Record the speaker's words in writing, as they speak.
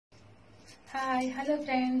Hi hello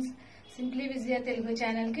friends, simply విజయ Telugu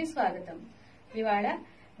channel కి స్వాగతం. ఇవాళ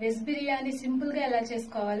వెజ్ బిర్యానీ సింపుల్ గా ఎలా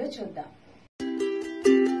చేసుకోవాలో చూద్దాం.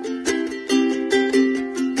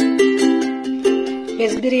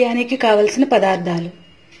 వెజ్ బిర్యానీకి కావలసిన పదార్థాలు: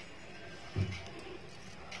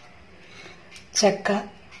 చెక్క,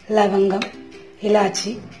 లవంగం,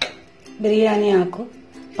 ఇలాచి, బిర్యానీ ఆకు,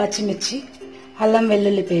 పచ్చిమిర్చి, అల్లం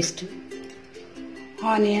వెల్లుల్లి పేస్ట్,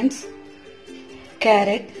 ఆనియన్స్,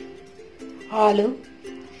 క్యారెట్, ఆలు,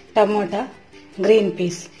 టమోటా, గ్రీన్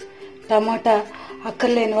పీస్. టమోటా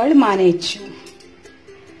అక్కర్లేని వాళ్ళు మానేయచ్చు.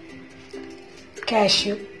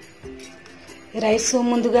 క్యాష్యూ. రైస్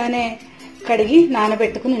ముందుగానే కడిగి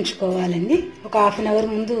నానబెట్టుకుని ఉంచుకోవాలండి. ఒక హాఫ్ అన్ అవర్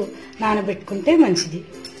ముందు నానబెట్టుకుంటే మంచిది.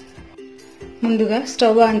 ముందుగా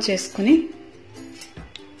స్టవ్ ఆన్ చేసుకుని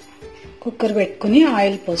కుక్కర్ పెట్టుకుని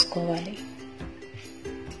ఆయిల్ పోసుకోవాలి.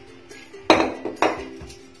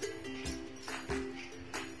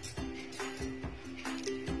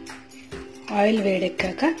 ఆయిల్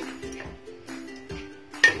వేడెక్కాక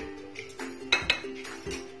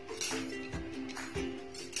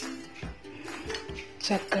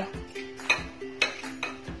చెక్క,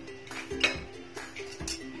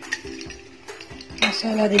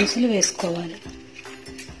 మసాలా దినుసులు వేసుకోవాలి.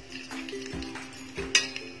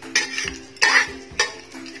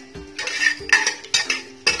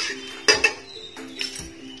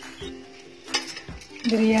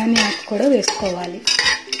 బిర్యానీ ఆకు కూడా వేసుకోవాలి.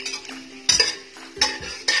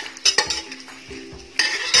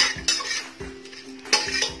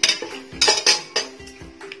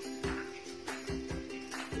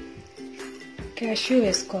 క్యాష్యూ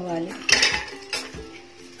వేసుకోవాలి.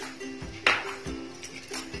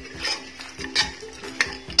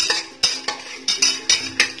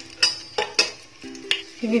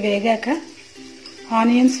 ఇవి వేగాక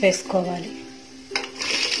ఆనియన్స్ వేసుకోవాలి.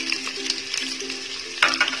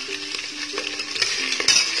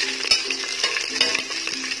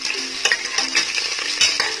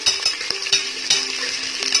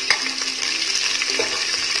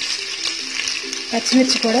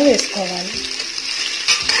 పచ్చిమిర్చి కూడా వేసుకోవాలి.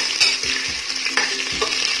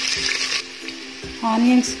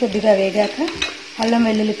 ఆనియన్స్ కొద్దిగా వేగాక అల్లం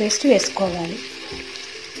వెల్లుల్లి పేస్ట్ వేసుకోవాలి.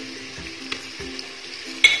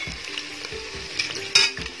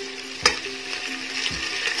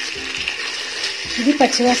 ఇది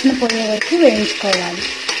పచ్చివాసన పోయే వరకు వేయించుకోవాలి.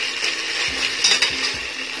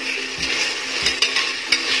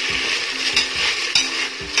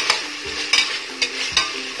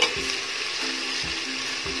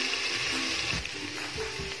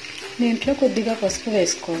 దీంట్లో కొద్దిగా పసుపు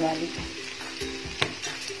వేసుకోవాలి.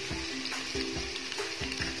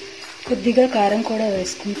 కొద్దిగా కారం కూడా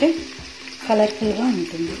వేసుకుంటే కలర్ఫుల్గా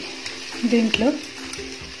ఉంటుంది. దీంట్లో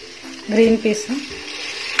గ్రీన్ పీస్,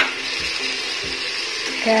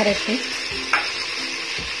 క్యారెట్,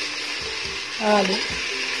 ఆలు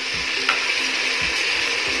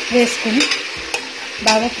వేసుకుని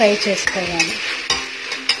బాగా ఫ్రై చేసుకోవాలి.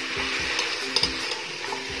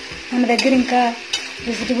 మన దగ్గర ఇంకా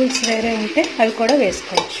వెజిటబుల్స్ వేరే ఉంటే అవి కూడా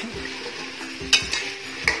వేసుకోవచ్చు.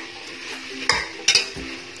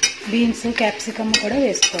 బీన్స్, క్యాప్సికమ్ కూడా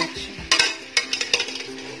వేసుకోవచ్చు.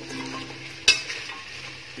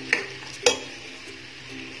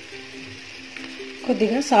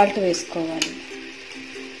 కొద్దిగా సాల్ట్ వేసుకోవాలి.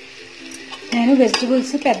 నేను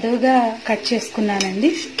వెజిటబుల్స్ పెద్దవిగా కట్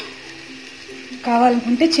చేసుకున్నానండి.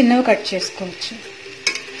 కావాలనుకుంటే చిన్నవి కట్ చేసుకోవచ్చు.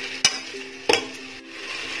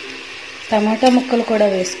 టమాటా ముక్కలు కూడా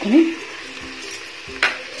వేసుకుని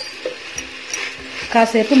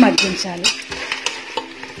కాసేపు మగ్గించాలి.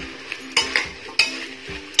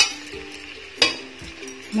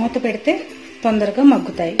 మూత పెడితే తొందరగా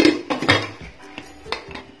మగ్గుతాయి.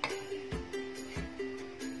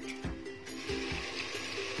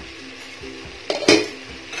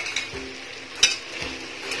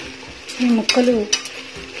 ఈ ముక్కలు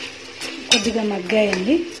కొద్దిగా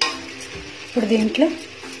మగ్గాయండి. ఇప్పుడు దీంట్లో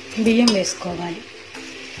బియ్యం వేసుకోవాలి.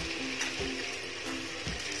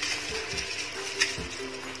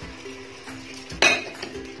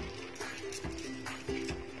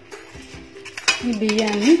 ఈ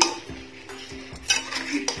బియ్యాన్ని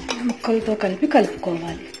ముక్కలతో కలిపి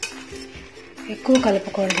కలుపుకోవాలి. ఎక్కువ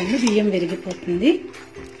కలుపుకోవడండి, బియ్యం విరిగిపోతుంది.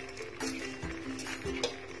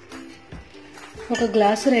 ఒక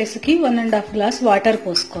గ్లాసు రైస్కి 1.5 గ్లాస్ వాటర్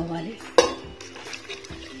పోసుకోవాలి.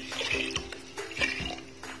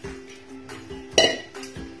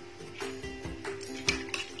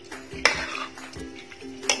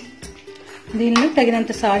 దీనిలో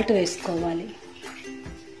తగినంత సాల్ట్ వేసుకోవాలి.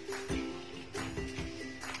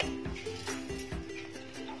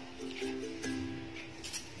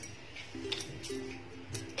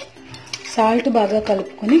 సాల్ట్ బాగా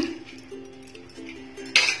కలుపుకొని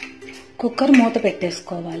కుక్కర్ మూత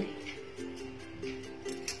పెట్టేసుకోవాలి.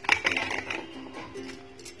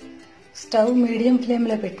 స్టవ్ మీడియం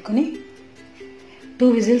ఫ్లేమ్లో పెట్టుకుని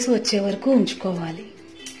 2 విజిల్స్ వచ్చే వరకు ఉంచుకోవాలి.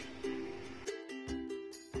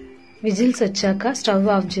 విజిల్స్ వచ్చాక స్టవ్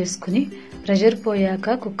ఆఫ్ చేసుకుని ప్రెషర్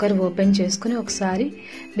పోయాక కుక్కర్ ఓపెన్ చేసుకుని ఒకసారి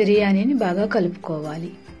బిర్యానీని బాగా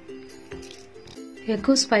కలుపుకోవాలి.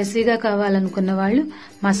 ఎక్కువ స్పైసీగా కావాలనుకున్న వాళ్ళు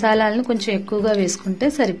మసాలాలను కొంచెం ఎక్కువగా వేసుకుంటే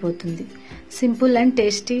సరిపోతుంది. Simple and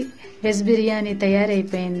tasty veg biryani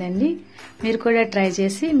తయారైపోయిందండి. మీరు కూడా ట్రై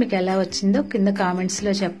చేసి మీకు ఎలా వచ్చిందో కింద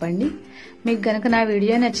కామెంట్స్లో చెప్పండి. మీకు గనక నా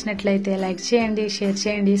వీడియో నచ్చినట్లయితే లైక్ చేయండి, షేర్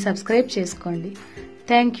చేయండి, సబ్స్క్రైబ్ చేసుకోండి.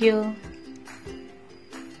 Thank you.